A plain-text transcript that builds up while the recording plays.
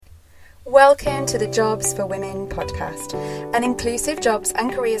Welcome to the Jobs for Women podcast, an inclusive jobs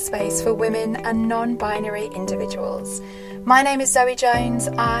and career space for women and non-binary individuals. My name is Zoe Jones.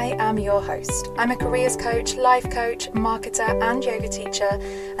 I am your host. I'm a careers coach, life coach, marketer and yoga teacher,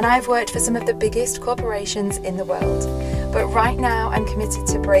 and I've worked for some of the biggest corporations in the world. But right now I'm committed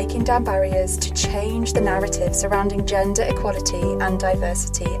to breaking down barriers to change the narrative surrounding gender equality and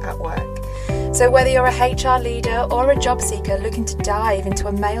diversity at work. So whether you're a HR leader or a job seeker looking to dive into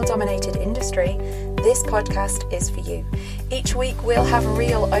a male-dominated industry, this podcast is for you. Each week we'll have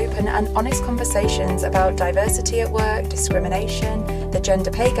real, open and honest conversations about diversity at work, discrimination, the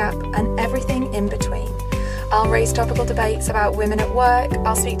gender pay gap and everything in between. I'll raise topical debates about women at work,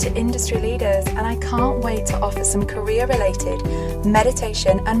 I'll speak to industry leaders, and I can't wait to offer some career-related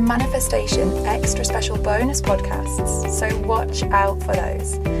meditation and manifestation extra special bonus podcasts, so watch out for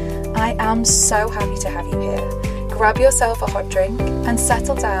those. I am so happy to have you here. Grab yourself a hot drink and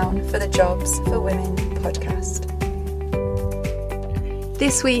settle down for the Jobs for Women podcast.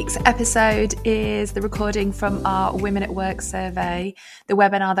 This week's episode is the recording from our Women at Work survey, the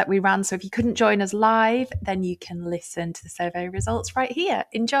webinar that we ran. So if you couldn't join us live, then you can listen to the survey results right here.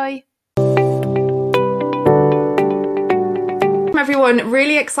 Enjoy. Everyone,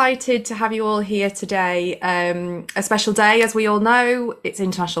 really excited to have you all here today. A special day, as we all know, it's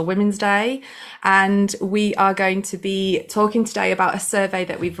International Women's Day, and we are going to be talking today about a survey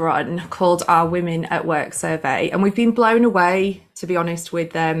that we've run called our Women at Work survey, and we've been blown away, to be honest,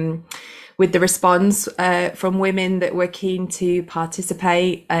 with the response from women that were keen to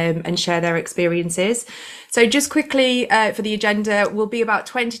participate and share their experiences. So just quickly for the agenda, will be about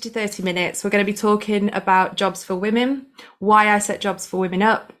 20 to 30 minutes. We're going to be talking about Jobs for Women, why I set Jobs for Women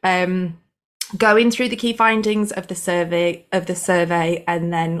up, going through the key findings of the survey,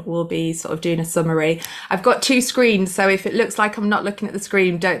 and then we'll be sort of doing a summary. I've got two screens, so if it looks like I'm not looking at the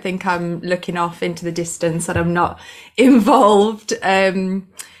screen, don't think I'm looking off into the distance and I'm not involved.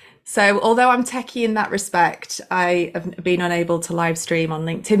 So although I'm techie in that respect, I have been unable to live stream on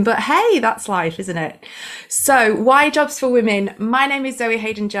LinkedIn, but hey, that's life, isn't it? So why Jobs for Women? My name is Zoe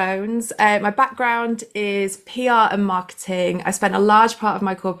Hayden Jones. My background is PR and marketing. I spent a large part of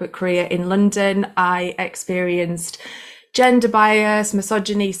my corporate career in London. I experienced gender bias,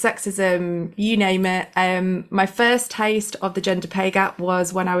 misogyny, sexism, you name it. My first taste of the gender pay gap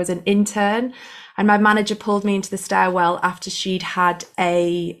was when I was an intern. And my manager pulled me into the stairwell after she'd had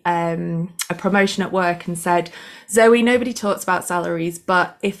a promotion at work and said, Zoe, nobody talks about salaries,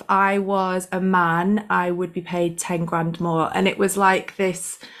 but if I was a man, I would be paid 10 grand more. And it was like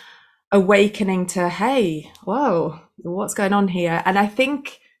this awakening to, hey, whoa, what's going on here? And I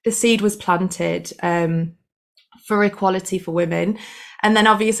think the seed was planted for equality for women. And then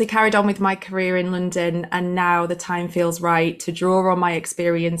obviously carried on with my career in London. And now the time feels right to draw on my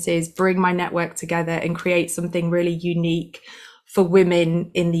experiences, bring my network together and create something really unique for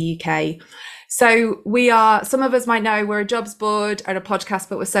women in the UK. So some of us might know we're a jobs board and a podcast,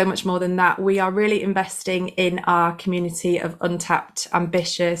 but we're so much more than that. We are really investing in our community of untapped,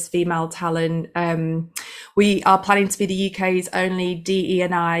 ambitious female talent. We are planning to be the UK's only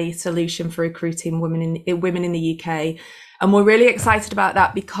DE&I solution for recruiting women in the UK. And we're really excited about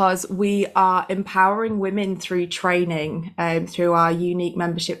that because we are empowering women through training, through our unique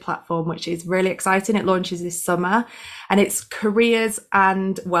membership platform, which is really exciting. It launches this summer and it's careers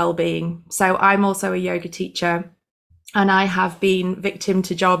and well-being. So I'm also a yoga teacher and I have been victim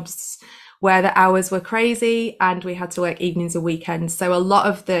to jobs where the hours were crazy and we had to work evenings and weekends. So a lot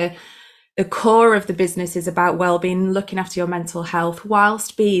of the core of the business is about well-being, looking after your mental health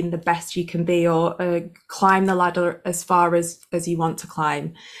whilst being the best you can be, or climb the ladder as far as you want to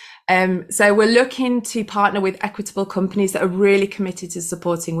climb. So we're looking to partner with equitable companies that are really committed to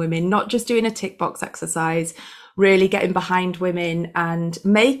supporting women, not just doing a tick box exercise, really getting behind women and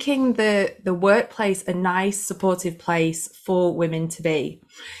making the workplace a nice, supportive place for women to be.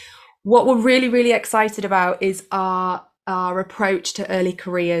 What we're really, really excited about is our approach to early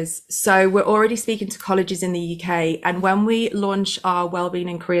careers. So we're already speaking to colleges in the UK, and when we launch our Wellbeing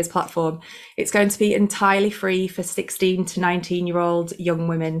and Careers platform, it's going to be entirely free for 16 to 19-year-old young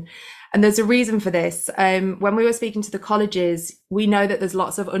women. And there's a reason for this. When we were speaking to the colleges, we know that there's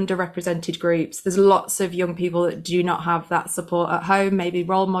lots of underrepresented groups. There's lots of young people that do not have that support at home, maybe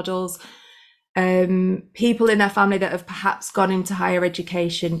role models, people in their family that have perhaps gone into higher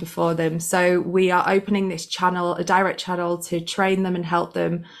education before them. So we are opening this channel, a direct channel, to train them and help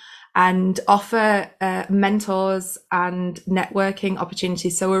them and offer mentors and networking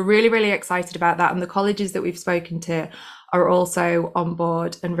opportunities. So we're really, really excited about that. And the colleges that we've spoken to are also on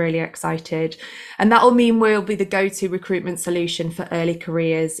board and really excited. And that will mean we'll be the go-to recruitment solution for early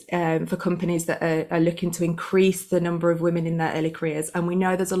careers, for companies that are looking to increase the number of women in their early careers. And we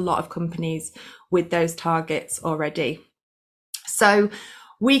know there's a lot of companies with those targets already. So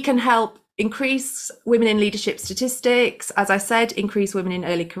we can help increase women in leadership statistics, as I said, increase women in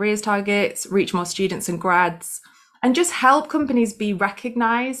early careers targets, reach more students and grads, and just help companies be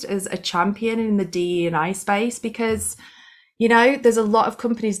recognized as a champion in the DE&I space, because, you know, there's a lot of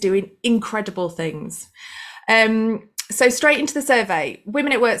companies doing incredible things. So straight into the survey,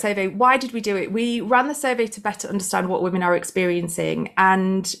 Women at Work survey. Why did we do it? We ran the survey to better understand what women are experiencing.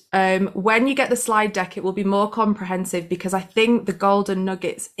 And when you get the slide deck, it will be more comprehensive, because I think the golden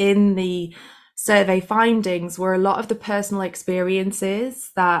nuggets in the survey findings were a lot of the personal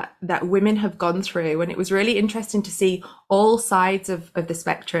experiences that women have gone through. And it was really interesting to see all sides of the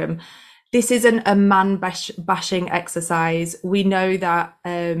spectrum. This isn't a man bashing exercise. We know that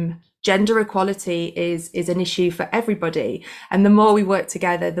gender equality is an issue for everybody. And the more we work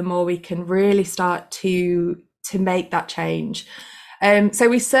together, the more we can really start to make that change. So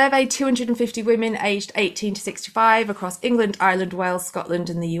we surveyed 250 women aged 18 to 65 across England, Ireland, Wales,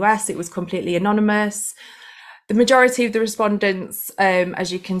 Scotland, and the US. It was completely anonymous. The majority of the respondents,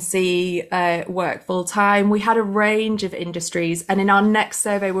 as you can see, work full time. We had a range of industries. And in our next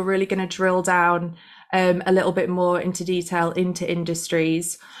survey, we're really going to drill down a little bit more into detail into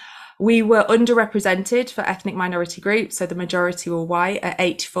industries. We were underrepresented for ethnic minority groups, so the majority were white at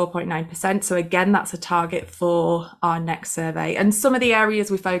 84.9%. So again, that's a target for our next survey. And some of the areas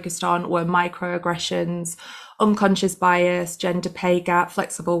we focused on were microaggressions, unconscious bias, gender pay gap,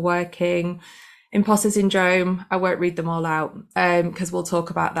 flexible working, imposter syndrome. I won't read them all out because we'll talk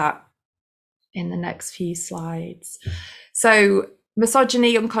about that in the next few slides. So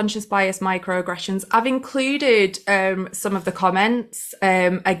misogyny, unconscious bias, microaggressions. I've included some of the comments.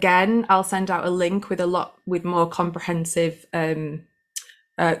 Again, I'll send out a link with more comprehensive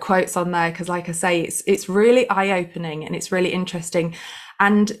quotes on there, because like I say, it's really eye-opening and it's really interesting.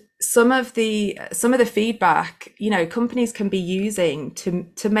 And some of the feedback, you know, companies can be using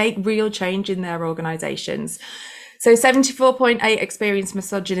to make real change in their organizations. So 74.8 experienced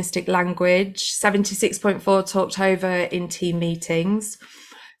misogynistic language, 76.4 talked over in team meetings,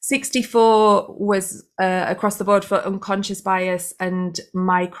 64 was across the board for unconscious bias and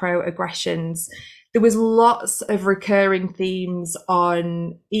microaggressions. There was lots of recurring themes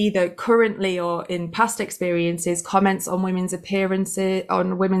on either currently or in past experiences, comments on women's appearance,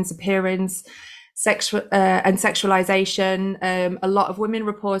 sexual and sexualization. A lot of women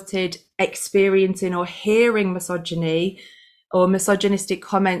reported experiencing or hearing misogyny or misogynistic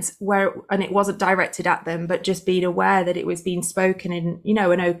comments and it wasn't directed at them, but just being aware that it was being spoken in, you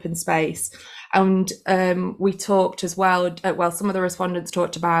know, an open space. And we talked as well, some of the respondents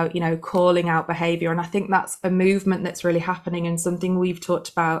talked about, you know, calling out behavior. And I think that's a movement that's really happening and something we've talked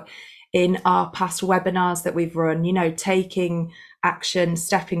about in our past webinars that we've run, you know, taking action,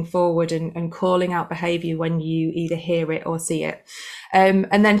 stepping forward and calling out behavior when you either hear it or see it. And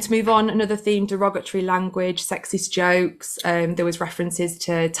then to move on, another theme, derogatory language, sexist jokes. There was references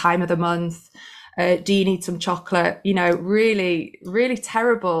to time of the month. Do you need some chocolate? You know, really, really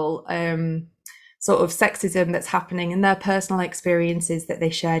terrible sort of sexism that's happening in their personal experiences that they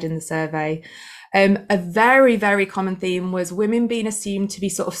shared in the survey. A very, very common theme was women being assumed to be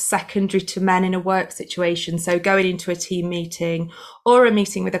sort of secondary to men in a work situation. So going into a team meeting or a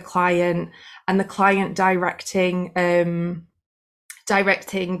meeting with a client and the client directing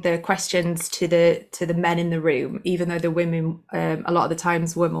the questions to the men in the room, even though the women a lot of the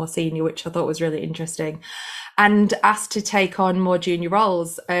times were more senior, which I thought was really interesting, and asked to take on more junior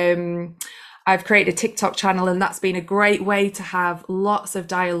roles. I've created a TikTok channel, and that's been a great way to have lots of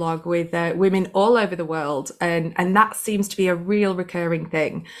dialogue with women all over the world. And that seems to be a real recurring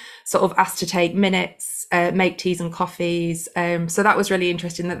thing, sort of asked to take minutes, make teas and coffees. So that was really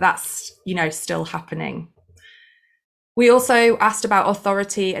interesting that's, you know, still happening. We also asked about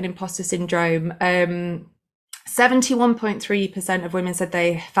authority and imposter syndrome. 71.3% of women said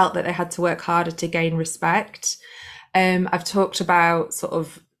they felt that they had to work harder to gain respect. I've talked about sort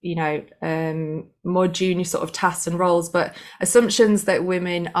of, you know, more junior sort of tasks and roles, but assumptions that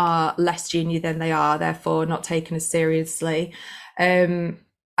women are less junior than they are, therefore not taken as seriously. I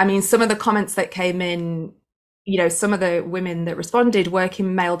mean, some of the comments that came in, you know, some of the women that responded work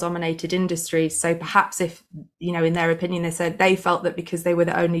in male dominated industries. So perhaps if, you know, in their opinion, they said they felt that because they were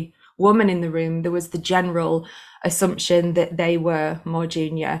the only woman in the room, there was the general assumption that they were more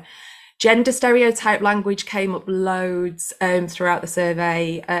junior. Gender stereotype language came up loads throughout the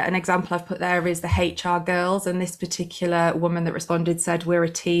survey. An example I've put there is the HR girls, and this particular woman that responded said we're a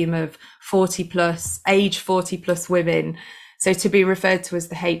team of 40 plus, age 40 plus women. So to be referred to as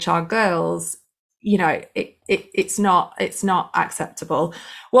the HR girls, you know, it's not acceptable.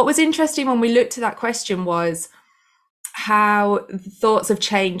 What was interesting when we looked at that question was how thoughts have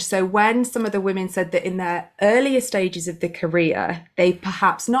changed. So when some of the women said that in their earlier stages of the career, they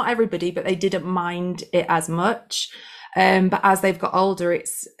perhaps, not everybody, but they didn't mind it as much. But as they've got older,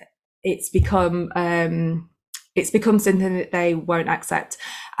 it's become something that they won't accept.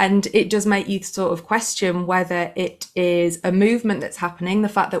 And it does make you sort of question whether it is a movement that's happening, the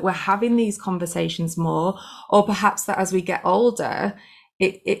fact that we're having these conversations more, or perhaps that as we get older,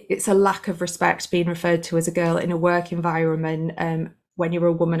 it's a lack of respect being referred to as a girl in a work environment. When you're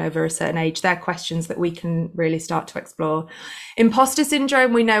a woman over a certain age, they're questions that we can really start to explore. Imposter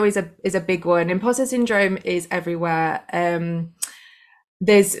syndrome, we know, is a big one. Imposter syndrome is everywhere.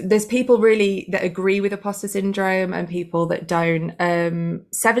 There's people really that agree with imposter syndrome and people that don't.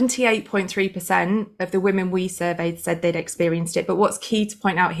 78.3% of the women we surveyed said they'd experienced it. But what's key to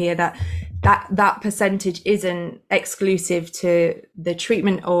point out here that percentage isn't exclusive to the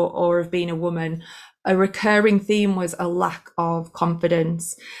treatment or of being a woman. A recurring theme was a lack of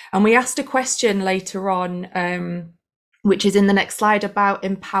confidence. And we asked a question later on, which is in the next slide, about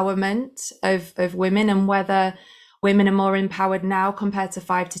empowerment of women and whether women are more empowered now compared to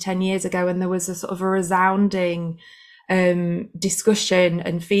 5 to 10 years ago. And there was a sort of a resounding discussion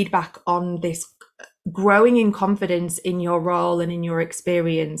and feedback on this. Growing in confidence in your role and in your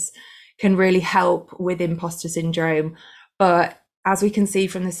experience can really help with imposter syndrome. But as we can see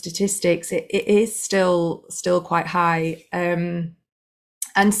from the statistics, it is still quite high. And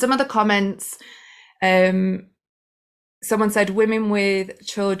some of the comments, someone said women with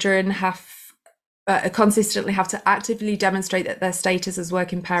children consistently have to actively demonstrate that their status as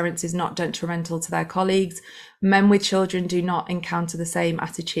working parents is not detrimental to their colleagues. Men with children do not encounter the same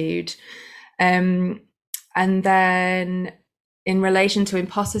attitude. And then in relation to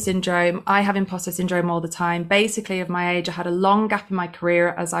imposter syndrome, I have imposter syndrome all the time. Basically, of my age, I had a long gap in my career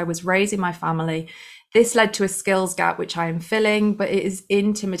as I was raising my family. This led to a skills gap, which I am filling, but it is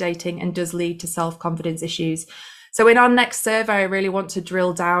intimidating and does lead to self-confidence issues. So in our next survey, I really want to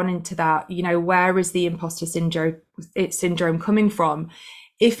drill down into that. You know, where is the imposter syndrome coming from?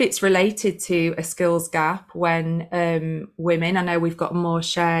 If it's related to a skills gap when women, I know we've got more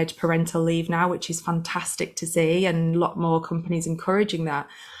shared parental leave now, which is fantastic to see, and a lot more companies encouraging that.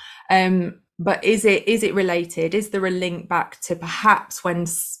 But is it related? Is there a link back to perhaps when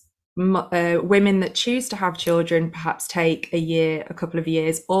women that choose to have children perhaps take a year, a couple of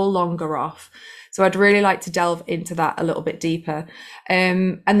years, or longer off? So I'd really like to delve into that a little bit deeper.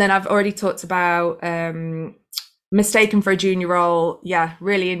 And then I've already talked about mistaken for a junior role. Yeah,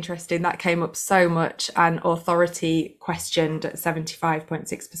 really interesting. That came up so much. And authority questioned at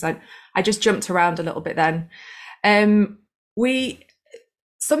 75.6%. I just jumped around a little bit then.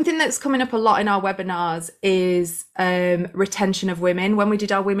 Something that's coming up a lot in our webinars is retention of women. When we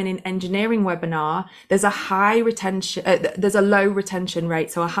did our Women in Engineering webinar, there's a low retention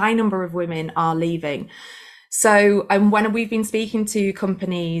rate. So a high number of women are leaving. So when we've been speaking to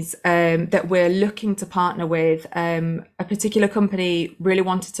companies that we're looking to partner with, a particular company really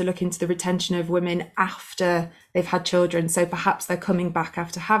wanted to look into the retention of women after they've had children. So perhaps they're coming back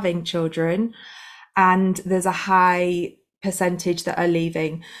after having children, and there's a high percentage that are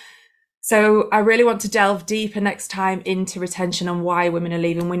leaving. So I really want to delve deeper next time into retention and why women are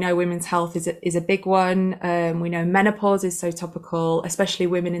leaving. We know women's health is a big one. We know menopause is so topical, especially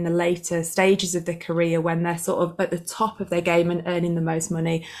women in the later stages of their career when they're sort of at the top of their game and earning the most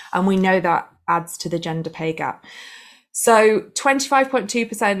money. And we know that adds to the gender pay gap. So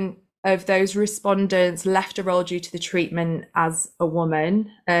 25.2% of those respondents left a role due to the treatment as a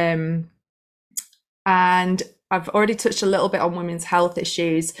woman. And I've already touched a little bit on women's health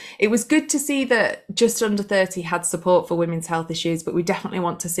issues. It was good to see that just under 30 had support for women's health issues, but we definitely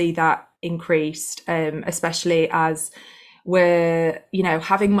want to see that increased, especially as we're,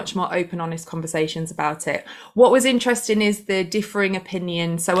 having much more open, honest conversations about it. What was interesting is the differing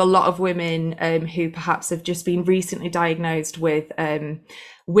opinion. So a lot of women who perhaps have just been recently diagnosed with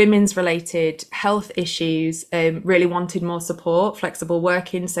women's related health issues really wanted more support, flexible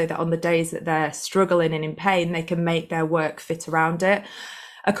working, so that on the days that they're struggling and in pain, they can make their work fit around it.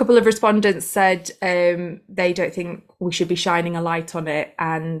 A couple of respondents said they don't think we should be shining a light on it,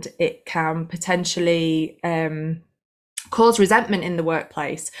 and it can potentially cause resentment in the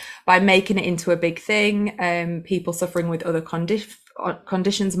workplace by making it into a big thing. People suffering with other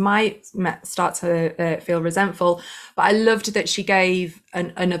conditions might start to feel resentful. But I loved that she gave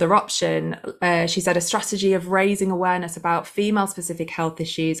another option. She said a strategy of raising awareness about female specific health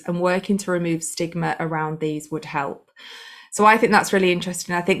issues and working to remove stigma around these would help. So I think that's really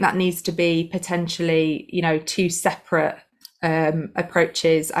interesting. I think that needs to be potentially, two separate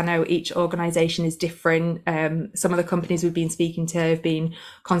approaches. I know each organization is different. Some of the companies we've been speaking to have been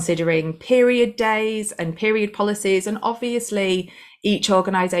considering period days and period policies, and obviously each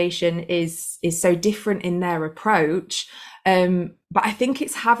organization is so different in their approach. But I think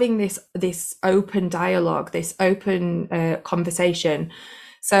it's having this open dialogue, this open conversation.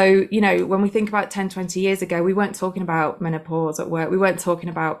 So, when we think about 10, 20 years ago, we weren't talking about menopause at work. We weren't talking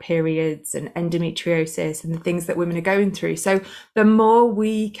about periods and endometriosis and the things that women are going through. So the more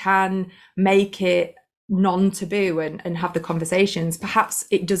we can make it non-taboo and have the conversations, perhaps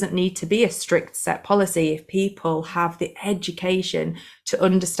it doesn't need to be a strict set policy if people have the education to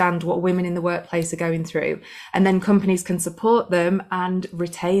understand what women in the workplace are going through. And then companies can support them and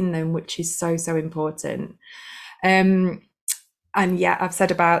retain them, which is so, so important. And yeah, I've said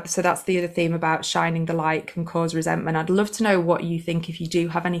so that's the other theme about shining the light can cause resentment. I'd love to know what you think, if you do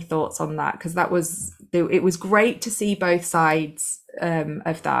have any thoughts on that, because it was great to see both sides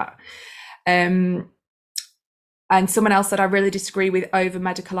of that. And someone else said, I really disagree with over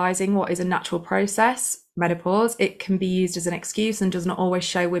medicalizing what is a natural process, menopause. It can be used as an excuse and does not always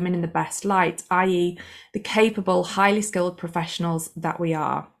show women in the best light, i.e. the capable, highly skilled professionals that we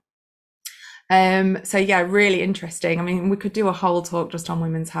are. So yeah, really interesting. I mean, we could do a whole talk just on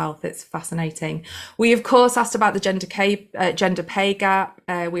women's health. It's fascinating. We of course asked about the gender pay gap.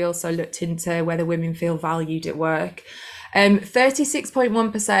 We also looked into whether women feel valued at work.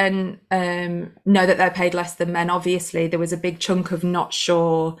 36.1% know that they're paid less than men. Obviously, there was a big chunk of not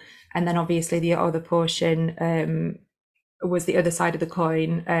sure, and then obviously the other portion was the other side of the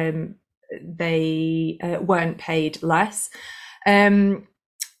coin. They weren't paid less.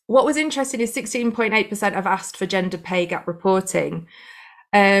 What was interesting is 16.8% have asked for gender pay gap reporting.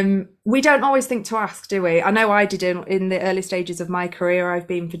 We don't always think to ask, do we? I know I did in the early stages of my career. I've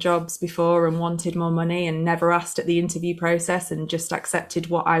been for jobs before and wanted more money and never asked at the interview process and just accepted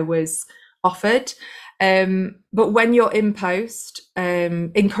what I was offered. But when you're in post,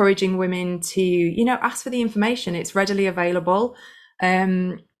 encouraging women to, ask for the information, it's readily available.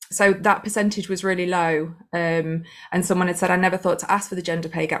 So that percentage was really low. And someone had said, I never thought to ask for the gender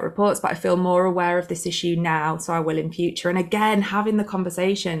pay gap reports, but I feel more aware of this issue now, so I will in future. And again, having the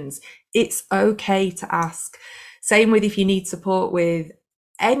conversations, it's okay to ask. Same with if you need support with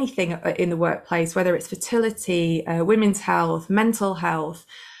anything in the workplace, whether it's fertility, women's health, mental health,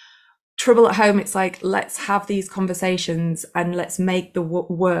 trouble at home. It's like, let's have these conversations and let's make the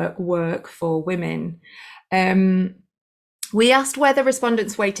work for women. We asked whether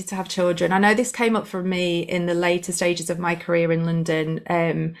respondents waited to have children. I know this came up for me in the later stages of my career in London.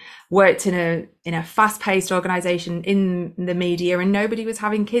 Worked in a fast-paced organisation in the media, and nobody was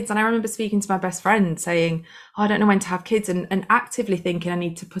having kids. And I remember speaking to my best friend saying, I don't know when to have kids, and actively thinking I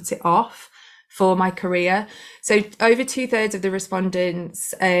need to put it off for my career. So over 2/3 of the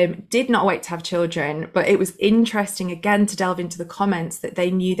respondents did not wait to have children, but it was interesting again to delve into the comments that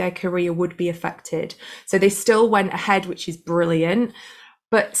they knew their career would be affected. So they still went ahead, which is brilliant,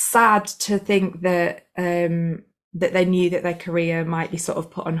 but sad to think that that they knew that their career might be sort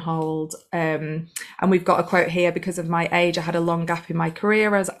of put on hold. And we've got a quote here: because of my age, I had a long gap in my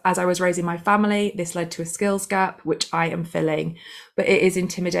career as I was raising my family. This led to a skills gap, which I am filling, but it is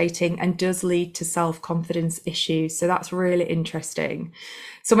intimidating and does lead to self-confidence issues. So that's really interesting.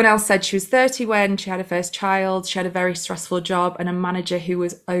 Someone else said she was 30 when she had her first child. She had a very stressful job and a manager who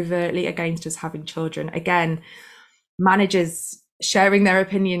was overtly against us having children. Again, managers sharing their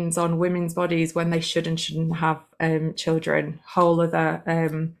opinions on women's bodies when they should and shouldn't have children, whole other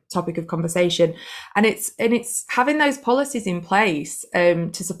topic of conversation. And it's having those policies in place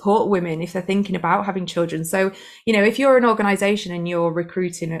to support women if they're thinking about having children. So, if you're an organization and you're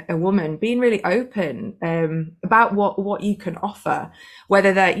recruiting a woman, being really open about what you can offer,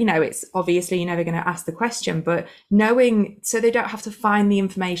 whether that, it's obviously you're never going to ask the question, but knowing so they don't have to find the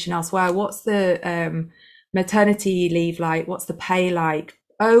information elsewhere. What's the maternity leave like? What's the pay like?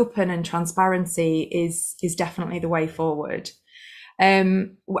 Open and transparency is definitely the way forward.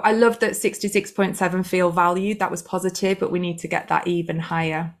 I love that 66.7 feel valued. That was positive, but we need to get that even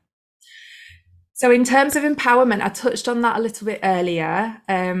higher. So in terms of empowerment, I touched on that a little bit earlier.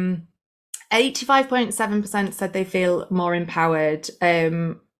 85.7% said they feel more empowered.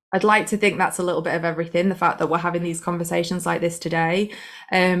 I'd like to think that's a little bit of everything. The fact that we're having these conversations like this today.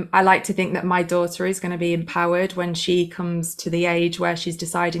 I like to think that my daughter is going to be empowered when she comes to the age where she's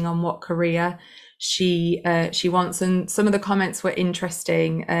deciding on what career she wants. And some of the comments were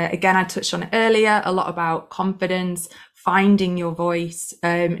interesting. Again, I touched on it earlier, a lot about confidence, finding your voice,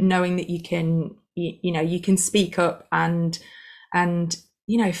 knowing that you can, you can speak up and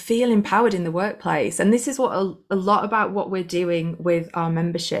feel empowered in the workplace. And this is what a lot about what we're doing with our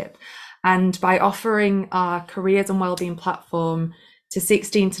membership. And by offering our careers and wellbeing platform to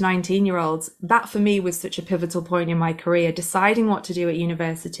 16 to 19-year-olds, that for me was such a pivotal point in my career, deciding what to do at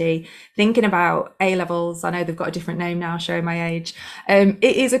university, thinking about A-levels. I know they've got a different name now, showing my age. It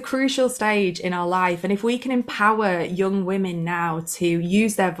is a crucial stage in our life. And if we can empower young women now to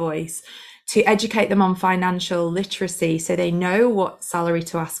use their voice, to educate them on financial literacy so they know what salary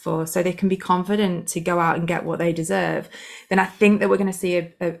to ask for, so they can be confident to go out and get what they deserve, then I think that we're going to see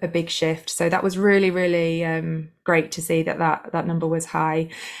a big shift. So that was really, really great to see that number was high.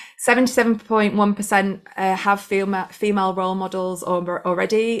 77.1% have female role models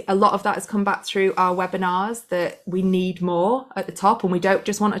already. A lot of that has come back through our webinars, that we need more at the top, and we don't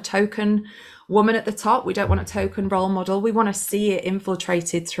just want a token woman at the top. We don't want a token role model. We want to see it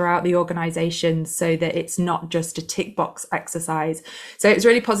infiltrated throughout the organization so that it's not just a tick box exercise. So it was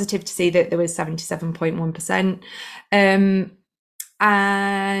really positive to see that there was 77.1%.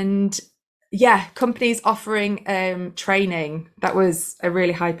 And yeah, companies offering training, that was a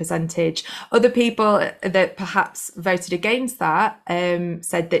really high percentage. Other people that perhaps voted against that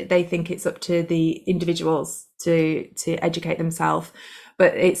said that they think it's up to the individuals to educate themselves.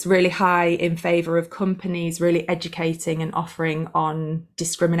 But it's really high in favor of companies really educating and offering on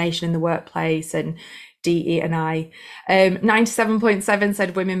discrimination in the workplace and DE&I. 97.7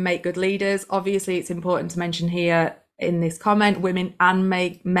 said women make good leaders. Obviously, it's important to mention here in this comment, women and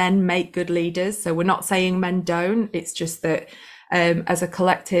men make good leaders. So we're not saying men don't. It's just that as a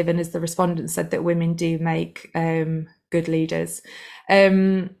collective, and as the respondents said, that women do make good leaders.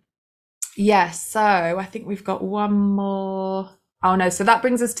 So I think we've got one more. Oh no, so that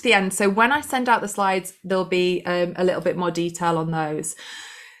brings us to the end. So when I send out the slides, there'll be a little bit more detail on those.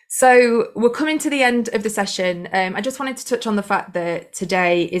 So we're coming to the end of the session. I just wanted to touch on the fact that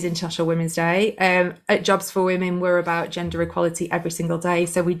today is International Women's Day. At Jobs for Women, we're about gender equality every single day.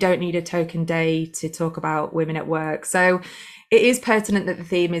 So we don't need a token day to talk about women at work. So it is pertinent that the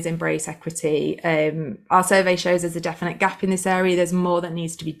theme is embrace equity. Our survey shows there's a definite gap in this area. There's more that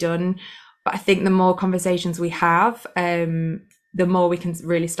needs to be done. But I think the more conversations we have, the more we can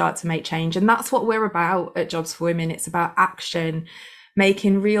really start to make change. And that's what we're about at Jobs for Women. It's about action,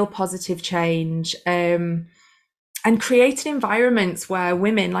 making real positive change, and creating environments where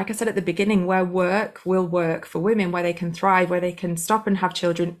women, like I said at the beginning, where work will work for women, where they can thrive, where they can stop and have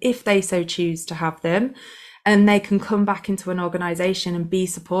children if they so choose to have them, and they can come back into an organization and be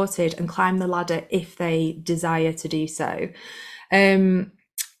supported and climb the ladder if they desire to do so. And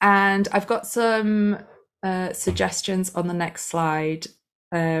I've got some suggestions on the next slide.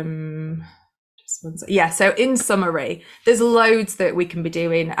 So in summary, there's loads that we can be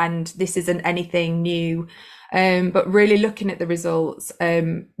doing, and this isn't anything new, but really looking at the results,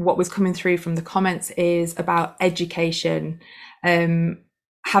 what was coming through from the comments is about education,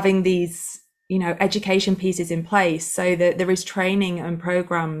 having these education pieces in place so that there is training and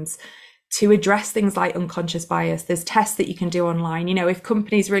programs to address things like unconscious bias. There's tests that you can do online. If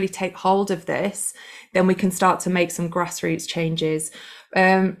companies really take hold of this, then we can start to make some grassroots changes.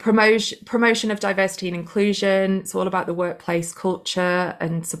 Promotion of diversity and inclusion. It's all about the workplace culture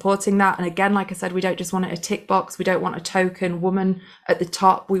and supporting that. And again, like I said, we don't just want it a tick box. We don't want a token woman at the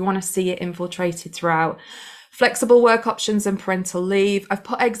top. We want to see it infiltrated throughout. Flexible work options and parental leave. I've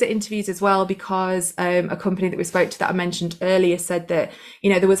put exit interviews as well because a company that we spoke to that I mentioned earlier said that,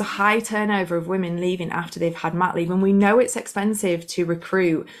 there was a high turnover of women leaving after they've had mat leave. And we know it's expensive to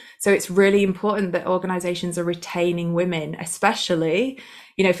recruit. So it's really important that organizations are retaining women, especially,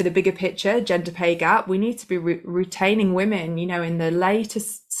 for the bigger picture, gender pay gap. We need to be retaining women, in the later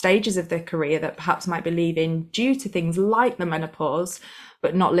stages of their career that perhaps might be leaving due to things like the menopause,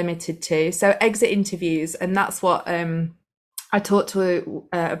 but not limited to. So exit interviews, and that's what I talked to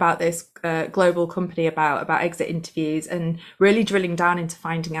about this global company about exit interviews, and really drilling down into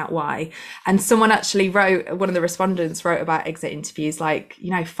finding out why. And someone actually wrote, one of the respondents wrote about exit interviews, like,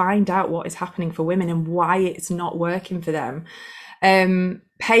 find out what is happening for women and why it's not working for them.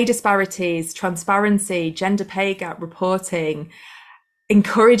 Pay disparities, transparency, gender pay gap reporting,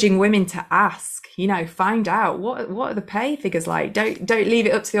 encouraging women to ask, find out what are the pay figures like. Don't leave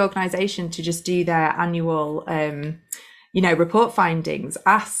it up to the organization to just do their annual report findings,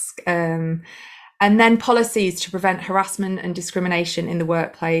 ask, and then policies to prevent harassment and discrimination in the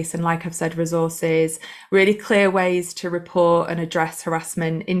workplace. And like I've said, resources, really clear ways to report and address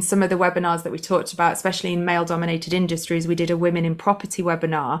harassment. In some of the webinars that we talked about, especially in male dominated industries, we did a women in property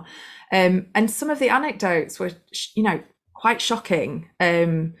webinar. And some of the anecdotes were, quite shocking.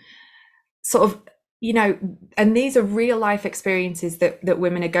 Sort of, and these are real life experiences that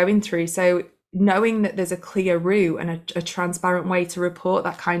women are going through. So knowing that there's a clear route and a transparent way to report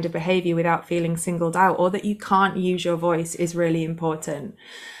that kind of behavior without feeling singled out, or that you can't use your voice, is really important.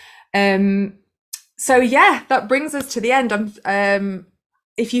 So yeah, that brings us to the end.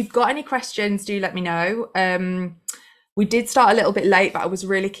 If you've got any questions, do let me know. We did start a little bit late, but I was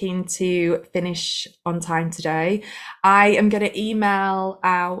really keen to finish on time today. I am going to email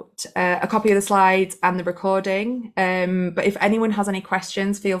out a copy of the slides and the recording. But if anyone has any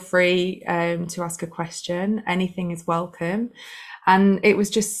questions, feel free to ask a question. Anything is welcome. And it was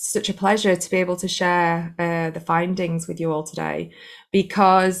just such a pleasure to be able to share the findings with you all today,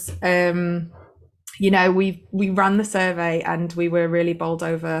 because we ran the survey and we were really bowled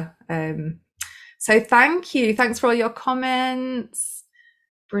over. So thank you. Thanks for all your comments.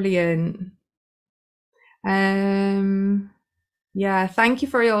 Brilliant. Yeah, thank you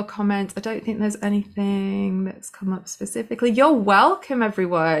for your comments. I don't think there's anything that's come up specifically. You're welcome,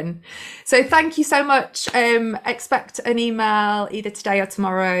 everyone. So thank you so much. Expect an email either today or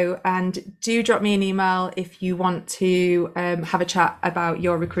tomorrow, and do drop me an email if you want to have a chat about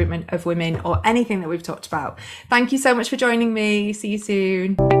your recruitment of women or anything that we've talked about. Thank you so much for joining me. See you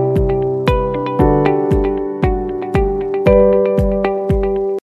soon.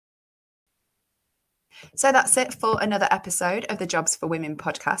 So that's it for another episode of the Jobs for Women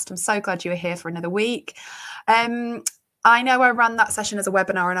podcast. I'm so glad you were here for another week. I know I ran that session as a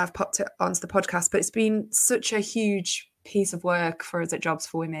webinar and I've popped it onto the podcast, but it's been such a huge piece of work for us at Jobs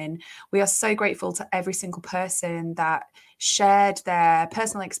for Women. We are so grateful to every single person that shared their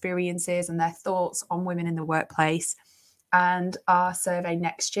personal experiences and their thoughts on women in the workplace. And our survey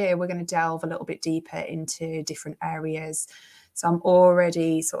next year, we're going to delve a little bit deeper into different areas. So I'm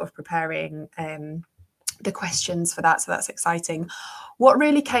already sort of preparing the questions for that. So that's exciting. What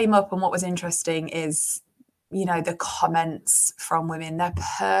really came up and what was interesting is, the comments from women, their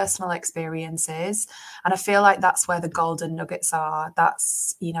personal experiences. And I feel like that's where the golden nuggets are.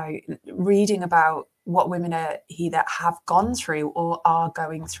 That's, reading about what women are either have gone through or are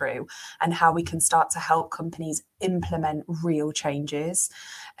going through, and how we can start to help companies implement real changes.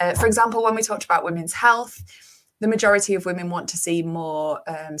 For example, when we talked about women's health, the majority of women want to see more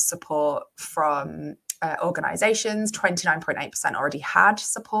support from organisations. 29.8% already had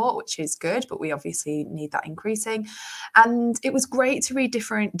support, which is good, but we obviously need that increasing. And it was great to read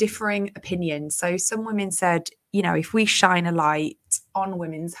differing opinions. So some women said, if we shine a light on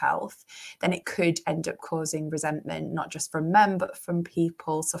women's health, then it could end up causing resentment, not just from men, but from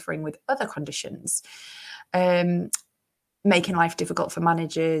people suffering with other conditions. Making life difficult for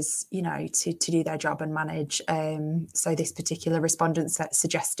managers, to do their job and manage. So this particular respondent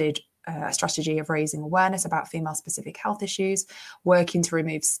suggested a strategy of raising awareness about female-specific health issues, working to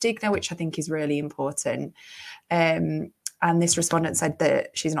remove stigma, which I think is really important. And this respondent said that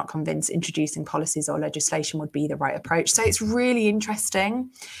she's not convinced introducing policies or legislation would be the right approach. So it's really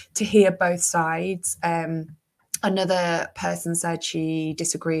interesting to hear both sides. Another person said she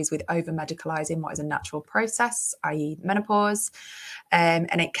disagrees with over-medicalising what is a natural process, i.e. menopause, and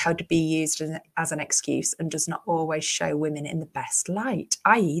it could be used as an excuse and does not always show women in the best light,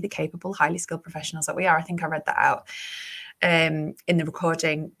 i.e. the capable, highly skilled professionals that we are. I think I read that out in the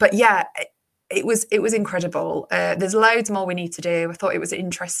recording. But yeah, it was incredible. There's loads more we need to do. I thought it was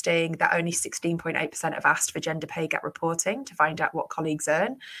interesting that only 16.8% have asked for gender pay gap reporting to find out what colleagues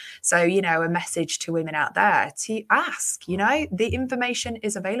earn. So, a message to women out there to ask, the information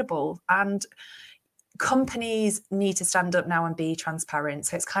is available, and companies need to stand up now and be transparent.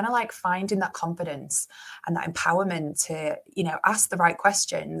 So it's kind of like finding that confidence and that empowerment to, ask the right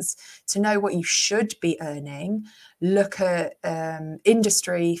questions, to know what you should be earning, look at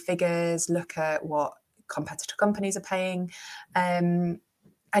industry figures, look at what competitor companies are paying. And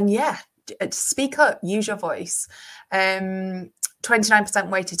yeah, speak up, use your voice. 29%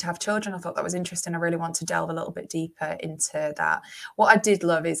 waited to have children. I thought that was interesting. I really want to delve a little bit deeper into that. What I did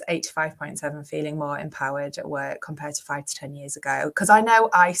love is 85.7 feeling more empowered at work compared to 5 to 10 years ago, because I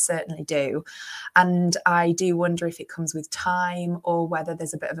know I certainly do. And I do wonder if it comes with time or whether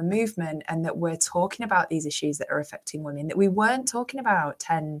there's a bit of a movement and that we're talking about these issues that are affecting women that we weren't talking about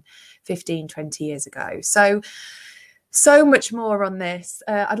 10, 15, 20 years ago. So So much more on this.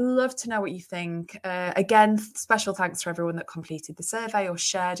 I'd love to know what you think. Again, special thanks to everyone that completed the survey or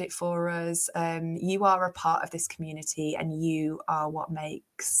shared it for us. You are a part of this community and you are what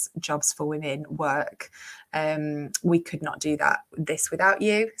makes Jobs for Women work. We could not do this without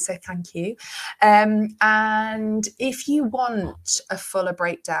you. So thank you. And if you want a fuller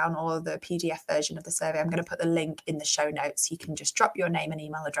breakdown or the PDF version of the survey, I'm going to put the link in the show notes. You can just drop your name and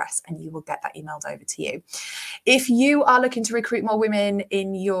email address and you will get that emailed over to you. If you are looking to recruit more women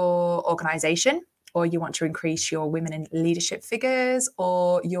in your organisation, or you want to increase your women in leadership figures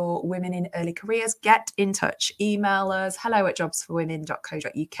or your women in early careers, get in touch. Email us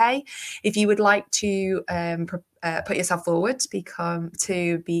hello@jobsforwomen.co.uk. If you would like to put yourself forward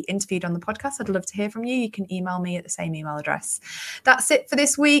to be interviewed on the podcast, I'd love to hear from you. You can email me at the same email address. That's it for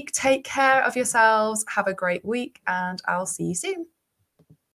this week. Take care of yourselves. Have a great week and I'll see you soon.